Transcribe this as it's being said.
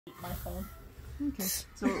my phone. Okay.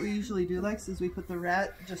 So what we usually do, Lex, is we put the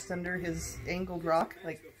rat just under his angled rock,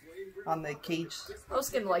 like on the cage. I was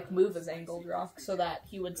gonna like move his angled rock so that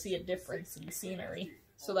he would see a difference in the scenery,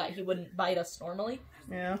 so that he wouldn't bite us normally.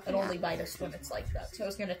 Yeah. And only bite us when it's like that. So I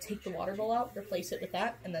was gonna take the water bowl out, replace it with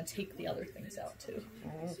that, and then take the other things out too.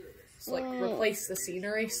 So like replace the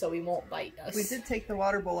scenery so he won't bite us. We did take the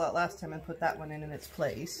water bowl out last time and put that one in its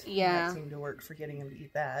place. Yeah. That seemed to work for getting him to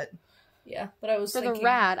eat that. Yeah, but I was thinking... the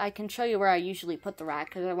rat, I can show you where I usually put the rat,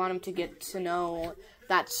 because I want him to get to know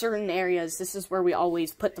that certain areas, this is where we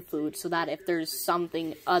always put the food, so that if there's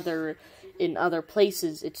something other in other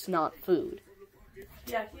places, it's not food.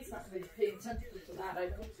 Yeah, he's not really paying attention to that, I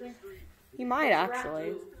don't think. He might,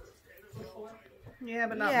 actually. Yeah,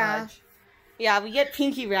 but not much. Yeah, we get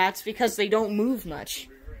pinky rats because they don't move much.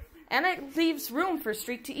 And it leaves room for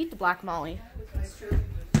Streak to eat the black molly. That's true.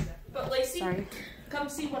 But Lacey, Sorry. come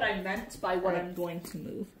see what I meant by what I'm going to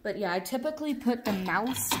move. But yeah, I typically put the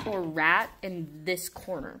mouse or rat in this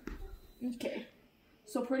corner. Okay.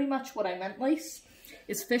 So pretty much what I meant, Lace,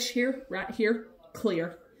 is fish here, rat here,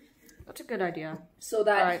 clear. That's a good idea. So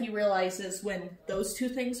that he realizes when those two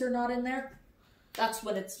things are not in there, that's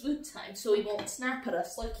when it's food time, so he won't snap at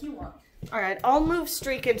us like you want. Alright, I'll move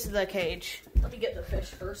Streak into the cage. Let me get the fish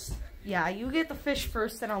first. Yeah, you get the fish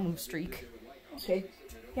first, then I'll move Streak. Okay.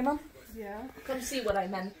 Hey, Mom? Yeah. Come see what I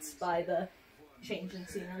meant by the change in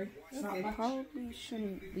scenery. It's not I much. probably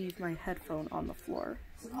shouldn't leave my headphone on the floor.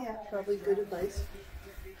 Yeah, probably good advice.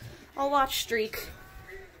 I'll watch Streak.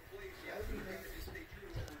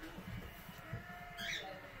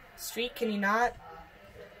 Streak, can you not?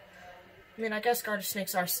 I mean, I guess garter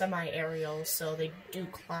snakes are semi-aerial, so they do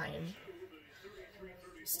climb.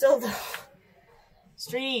 Still though.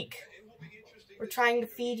 Streak, we're trying to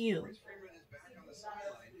feed you.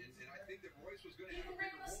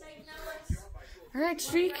 Alright,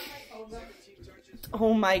 Streak.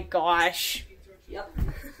 Oh my gosh.